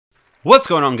What's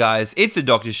going on, guys? It's the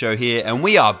Doctor Show here, and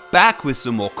we are back with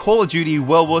some more Call of Duty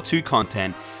World War II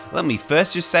content. Let me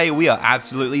first just say we are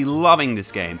absolutely loving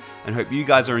this game, and hope you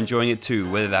guys are enjoying it too,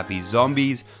 whether that be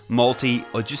zombies, multi,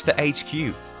 or just the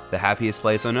HQ, the happiest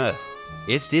place on Earth.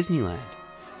 It's Disneyland.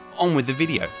 On with the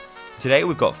video. Today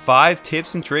we've got 5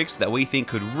 tips and tricks that we think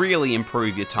could really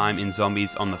improve your time in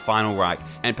zombies on the final Reich,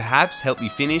 and perhaps help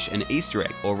you finish an Easter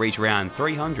egg or reach round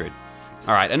 300.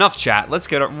 Alright, enough chat, let's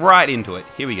get right into it.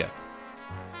 Here we go.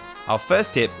 Our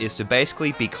first tip is to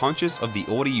basically be conscious of the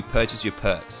order you purchase your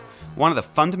perks. One of the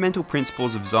fundamental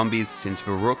principles of zombies since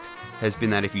Verrückt has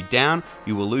been that if you down,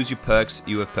 you will lose your perks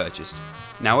you have purchased.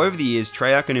 Now over the years,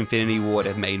 Treyarch and Infinity Ward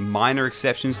have made minor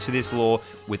exceptions to this law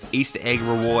with Easter egg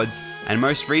rewards, and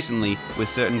most recently with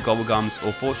certain gobblegums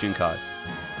or fortune cards.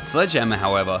 Sledgehammer,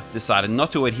 however, decided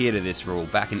not to adhere to this rule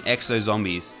back in Exo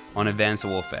Zombies on Advanced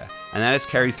Warfare, and that has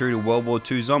carried through to World War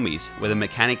II Zombies, where the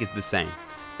mechanic is the same.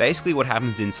 Basically what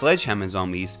happens in Sledgehammer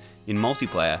Zombies in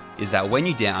multiplayer is that when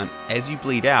you down, as you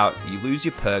bleed out, you lose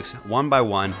your perks one by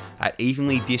one at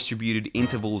evenly distributed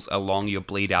intervals along your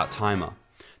bleed out timer.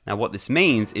 Now what this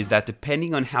means is that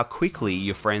depending on how quickly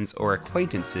your friends or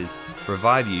acquaintances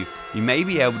revive you, you may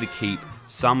be able to keep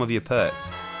some of your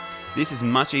perks. This is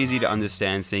much easier to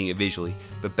understand seeing it visually,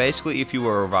 but basically if you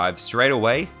are revived straight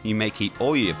away, you may keep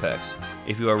all your perks.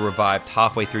 If you are revived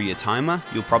halfway through your timer,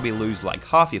 you'll probably lose like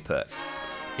half your perks.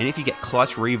 And if you get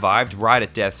clutch revived right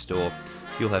at death's door,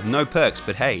 you'll have no perks,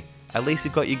 but hey, at least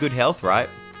it got you good health, right?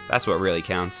 That's what really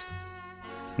counts.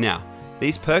 Now,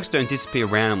 these perks don't disappear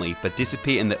randomly, but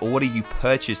disappear in the order you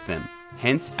purchase them.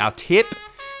 Hence, our tip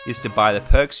is to buy the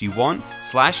perks you want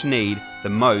 / need the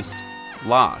most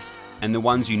last, and the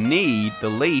ones you need the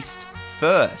least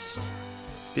first.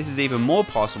 This is even more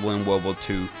possible in World War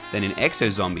II than in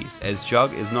Exo Zombies, as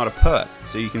Jug is not a perk,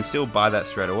 so you can still buy that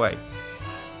straight away.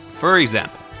 For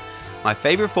example, my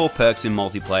favourite 4 perks in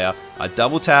multiplayer are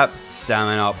Double Tap,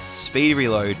 Stamina Up, Speed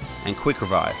Reload, and Quick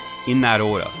Revive, in that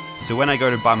order. So when I go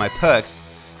to buy my perks,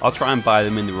 I'll try and buy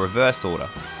them in the reverse order,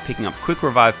 picking up Quick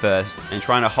Revive first and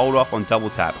trying to hold off on Double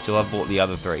Tap till I've bought the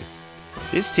other 3.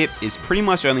 This tip is pretty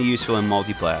much only useful in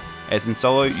multiplayer, as in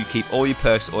solo you keep all your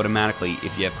perks automatically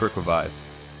if you have Quick Revive.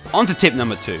 On to tip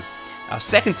number 2. Our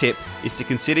second tip is to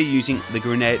consider using the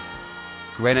Grenadier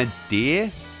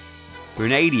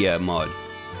mod.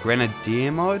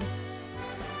 Grenadier mod?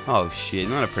 Oh shit,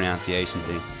 not a pronunciation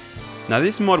thing. Now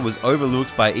this mod was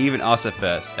overlooked by even us at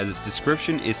first, as its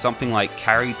description is something like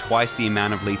carry twice the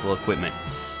amount of lethal equipment.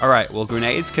 Alright, well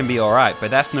grenades can be alright,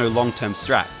 but that's no long-term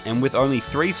strat, and with only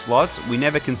 3 slots, we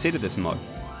never considered this mod.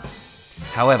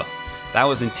 However, that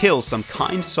was until some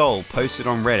kind soul posted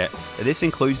on Reddit that this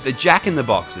includes the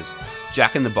Jack-in-the-Boxes.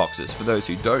 Jack-in-the-Boxes, for those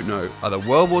who don't know, are the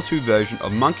World War II version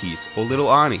of monkeys, or little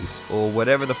Arnies, or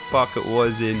whatever the fuck it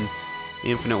was in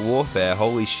Infinite Warfare.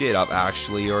 Holy shit, I've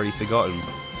actually already forgotten.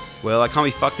 Well, I can't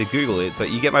be fucked to Google it, but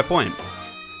you get my point.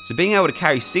 So being able to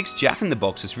carry 6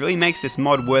 Jack-in-the-Boxes really makes this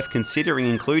mod worth considering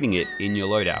including it in your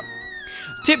loadout.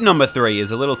 Tip number 3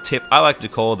 is a little tip I like to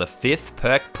call the 5th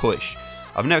perk push.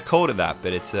 I've never called it that,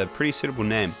 but it's a pretty suitable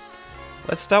name.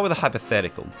 Let's start with a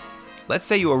hypothetical. Let's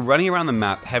say you are running around the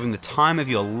map having the time of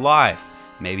your life.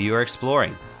 Maybe you are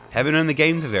exploring, haven't owned the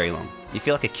game for very long. You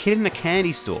feel like a kid in a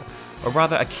candy store, or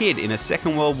rather a kid in a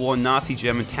Second World War Nazi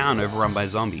German town overrun by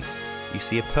zombies. You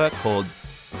see a perk called,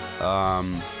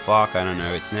 I don't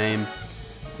know its name.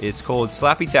 It's called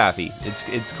Slappy Taffy.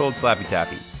 It's called Slappy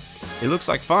Taffy. It looks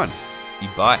like fun. You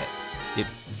buy it. It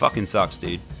fucking sucks,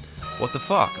 dude. What the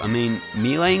fuck? I mean,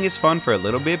 meleeing is fun for a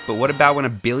little bit, but what about when a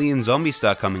billion zombies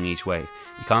start coming each wave?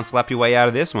 You can't slap your way out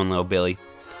of this one, little Billy.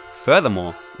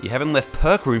 Furthermore, you haven't left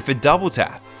perk room for Double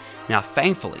Tap. Now,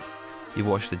 thankfully, you've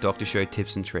watched the Doctor Show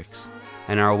tips and tricks,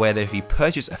 and are aware that if you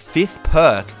purchase a 5th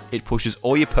perk, it pushes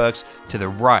all your perks to the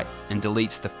right and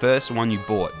deletes the first one you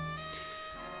bought.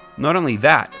 Not only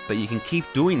that, but you can keep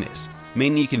doing this,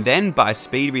 meaning you can then buy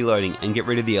Speed Reloading and get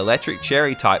rid of the Electric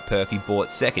Cherry type perk you bought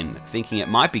second, thinking it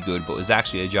might be good but was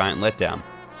actually a giant letdown.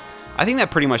 I think that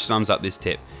pretty much sums up this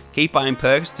tip. Keep buying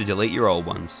perks to delete your old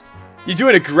ones. You're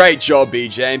doing a great job, B.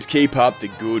 James. Keep up the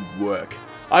good work.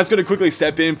 I was going to quickly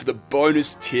step in for the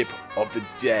bonus tip of the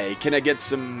day. Can I get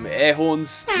some air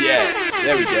horns? Yeah,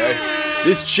 there we go.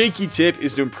 This cheeky tip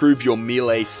is to improve your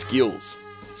melee skills.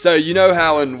 So you know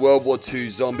how in World War II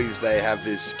Zombies they have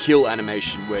this kill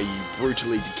animation where you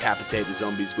brutally decapitate the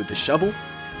zombies with the shovel?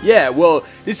 Yeah, well,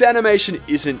 this animation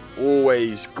isn't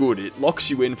always good. It locks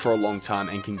you in for a long time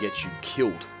and can get you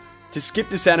killed. To skip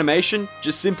this animation,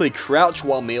 just simply crouch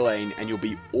while meleeing and you'll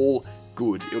be all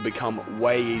good. It'll become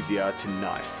way easier to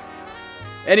knife.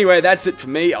 Anyway, that's it for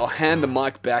me. I'll hand the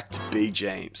mic back to B.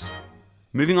 James.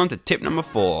 Moving on to tip number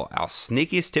 4, our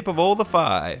sneakiest tip of all the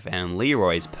 5, and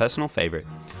Leroy's personal favorite.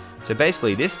 So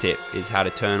basically this tip is how to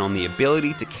turn on the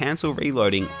ability to cancel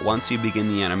reloading once you begin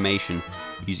the animation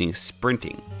using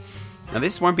sprinting. Now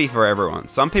this won't be for everyone.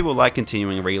 Some people like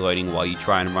continuing reloading while you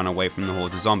try and run away from the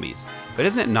hordes of zombies. But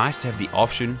isn't it nice to have the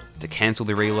option to cancel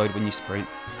the reload when you sprint?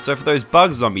 So for those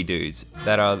bug zombie dudes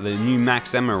that are the new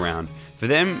max ammo round, for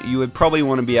them you would probably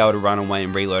want to be able to run away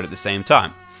and reload at the same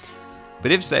time.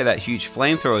 But if say that huge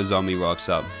flamethrower zombie rocks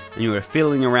up and you are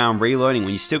fiddling around reloading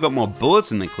when you still got more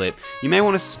bullets in the clip, you may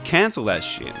want to cancel that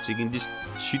shit so you can just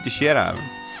shoot the shit out of them.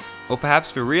 Or perhaps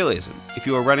for realism, if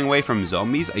you are running away from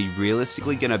zombies, are you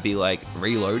realistically gonna be like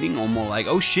reloading or more like,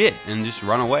 oh shit, and just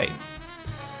run away?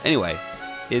 Anyway,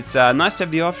 it's nice to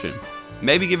have the option.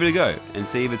 Maybe give it a go and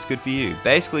see if it's good for you.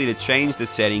 Basically, to change the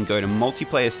setting, go to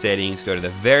multiplayer settings, go to the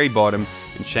very bottom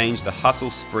and change the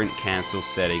hustle sprint cancel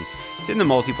setting. It's in the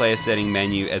multiplayer setting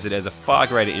menu as it has a far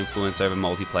greater influence over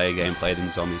multiplayer gameplay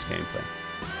than zombies gameplay.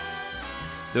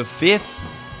 The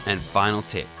 5th and final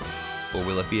tip, or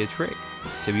will it be a trick?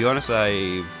 To be honest,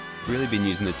 I've really been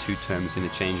using the two terms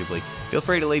interchangeably. Feel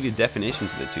free to leave your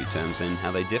definitions of the two terms and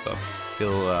how they differ.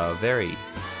 Feel very,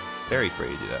 very free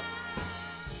to do that.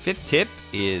 5th tip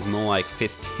is more like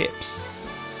 5th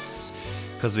tips,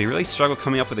 because we really struggled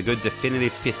coming up with a good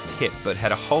definitive 5th tip, but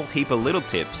had a whole heap of little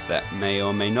tips that may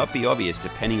or may not be obvious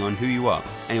depending on who you are.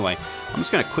 Anyway, I'm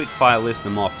just going to quick fire list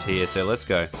them off here, so let's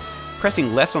go.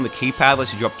 Pressing left on the keypad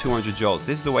lets you drop 200 jolts.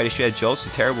 This is a way to share jolts to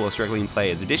terrible or struggling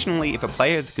players. Additionally, if a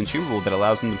player has a consumable that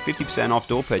allows them 50% off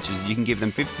door purchases, you can give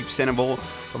them 50% of all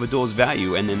of a door's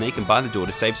value, and then they can buy the door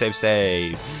to save.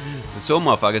 The saw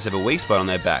motherfuckers have a weak spot on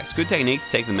their backs. Good technique to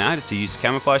take them out is to use the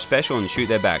camouflage special and shoot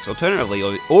their backs. Alternatively,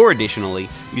 or additionally,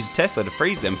 use a Tesla to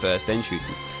freeze them first, then shoot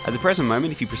them. At the present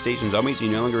moment, if you prestige on zombies, you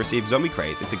no longer receive zombie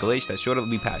craze. It's a glitch that's sure to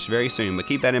be patched very soon, but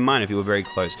keep that in mind if you were very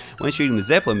close. When shooting the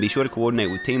Zeppelin, be sure to coordinate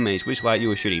with teammates which light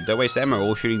you are shooting. Don't waste ammo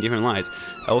or shooting different lights.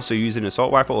 Also use an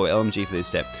assault rifle or LMG for this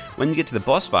step. When you get to the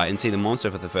boss fight and see the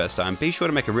monster for the first time, be sure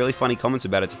to make a really funny comments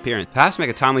about its appearance. Perhaps make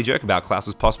a timely joke about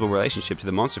Klaus's possible relationship to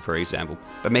the monster, for example.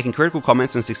 By making critical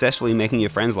comments and successfully making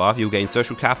your friends laugh, you'll gain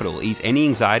social capital, ease any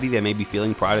anxiety they may be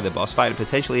feeling prior to the boss fight, and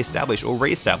potentially establish or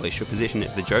re-establish your position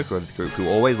as the Joker of the group who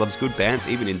always loves good bands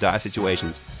even in dire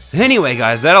situations. Anyway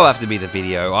guys, that'll have to be the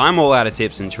video. I'm all out of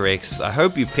tips and tricks. I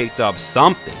hope you picked up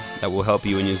something that will help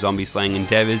you in your zombie slaying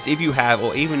endeavors. If you have,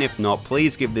 or even if not,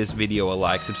 please give this video a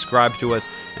like, subscribe to us,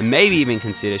 and maybe even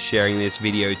consider sharing this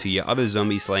video to your other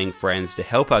zombie slaying friends to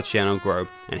help our channel grow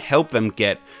and help them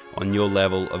get on your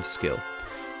level of skill.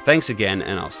 Thanks again,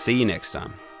 and I'll see you next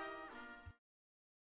time.